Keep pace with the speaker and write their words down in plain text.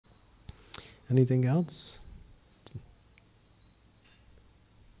Anything else?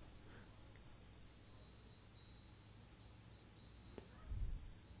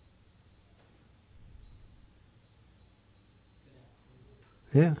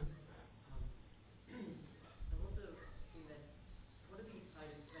 Yeah. I've also seen that what are these side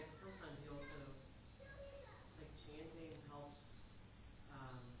effects? Like sometimes you also like chanting helps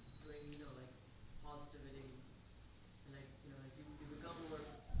bring like positivity and like like you become more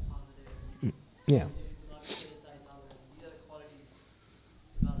positive and Yeah. you do not criticize others. These are the qualities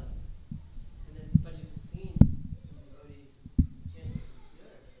develop. And then but you've seen some devotees chanting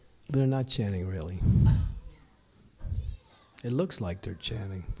good. They're not chanting really. It looks like they're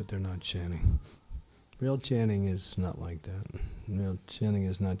chanting, but they're not chanting. Real chanting is not like that. Real chanting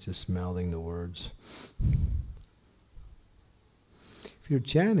is not just mouthing the words. If you're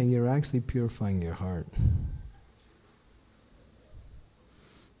chanting, you're actually purifying your heart.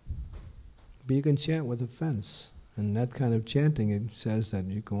 But you can chant with offense. And that kind of chanting, it says that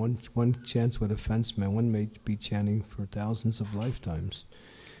you can, one chants with offense, one may be chanting for thousands of lifetimes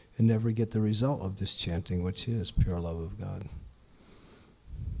and never get the result of this chanting, which is pure love of God.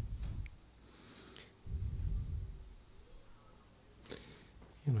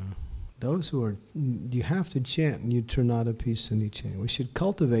 Those who are, you have to chant and you turn out a piece in each chant. We should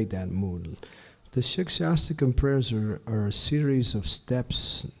cultivate that mood. The Shikshastikam prayers are a series of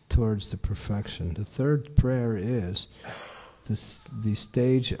steps towards the perfection. The third prayer is the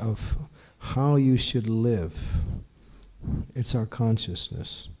stage of how you should live. It's our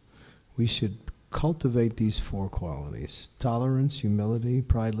consciousness. We should cultivate these four qualities: tolerance, humility,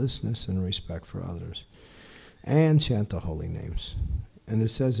 pridelessness, and respect for others. And chant the holy names. And it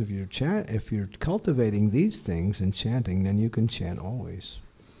says if you're cultivating these things and chanting, then you can chant always.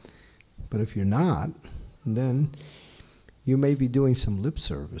 But if you're not, then you may be doing some lip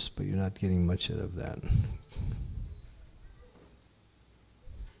service, but you're not getting much out of that.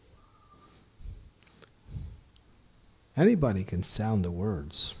 Anybody can sound the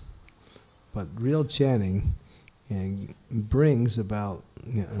words, but real chanting brings about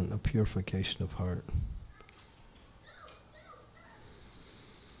a purification of heart.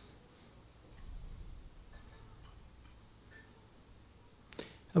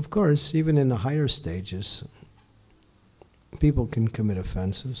 Of course, even in the higher stages, people can commit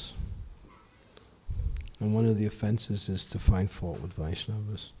offenses. And one of the offenses is to find fault with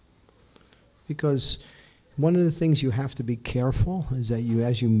Vaishnavas. Because one of the things you have to be careful is that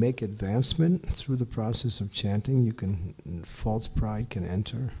as you make advancement through the process of chanting, false pride can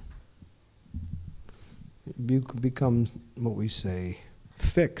enter. You become, what we say,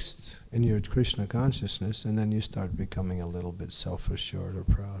 fixed in your Krishna consciousness, and then you start becoming a little bit self-assured or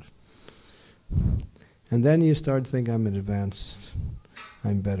proud. And then you start thinking, I'm advanced,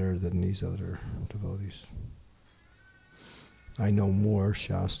 I'm better than these other devotees. I know more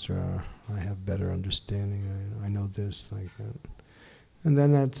Shastra, I have better understanding, I know this, like that. And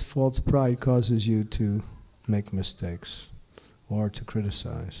then that false pride causes you to make mistakes or to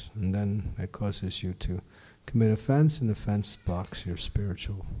criticize. And then it causes you to commit offense, and offense blocks your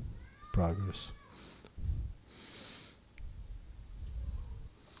spiritual progress.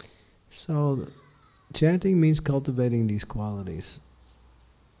 So, chanting means cultivating these qualities.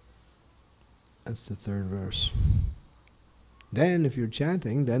 That's the third verse. Then, if you're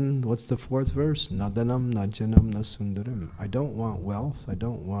chanting, then what's the fourth verse? Nadanam, najanam, nasundaram. I don't want wealth, I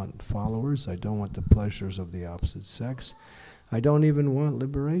don't want followers, I don't want the pleasures of the opposite sex. I don't even want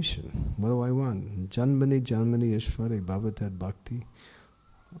liberation. What do I want? Janmani, Janmani, Ishvari, Bhavatad Bhakti.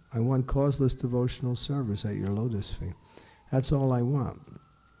 I want causeless devotional service at your lotus feet. That's all I want.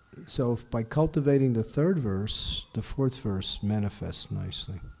 So by cultivating the third verse, the fourth verse manifests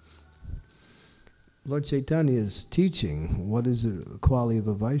nicely. Lord Chaitanya is teaching what is the quality of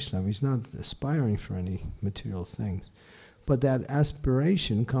a Vaishnava. He's not aspiring for any material things. But that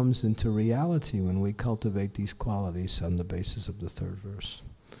aspiration comes into reality when we cultivate these qualities on the basis of the third verse.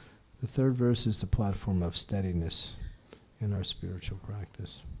 The third verse is the platform of steadiness in our spiritual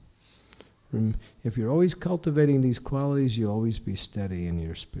practice. If you're always cultivating these qualities, you'll always be steady in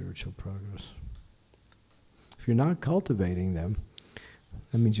your spiritual progress. If you're not cultivating them,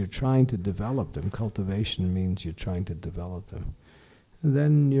 that means you're trying to develop them. Cultivation means you're trying to develop them. And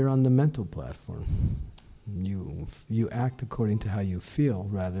then you're on the mental platform. You act according to how you feel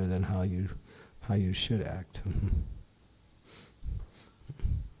rather than how you should act.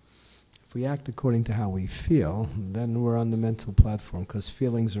 If we act according to how we feel, then we're on the mental platform, because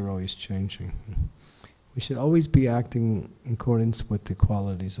feelings are always changing. We should always be acting in accordance with the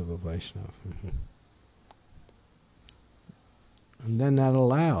qualities of a Vaishnava. And then that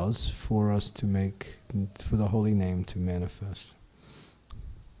allows for us to make, for the holy name to manifest.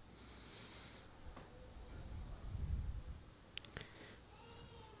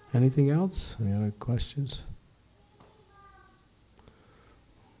 Anything else? Any other questions?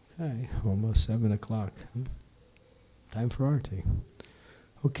 Okay, almost 7 o'clock. Time for arti.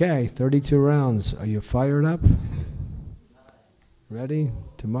 Okay, 32 rounds. Are you fired up? Ready?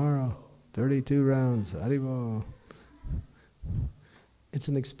 Tomorrow, 32 rounds. Haribo. It's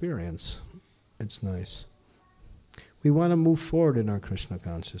an experience. It's nice. We want to move forward in our Krishna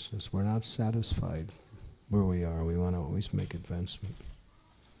consciousness. We're not satisfied where we are. We want to always make advancement.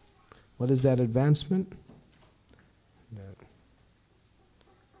 What is that advancement?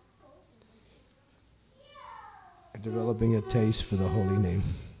 Developing a taste for the holy name.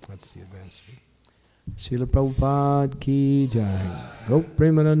 That's the advancement. Srila Prabhupada ki jai. Go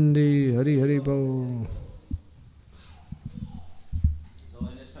Premanandi Hari Hari Bo.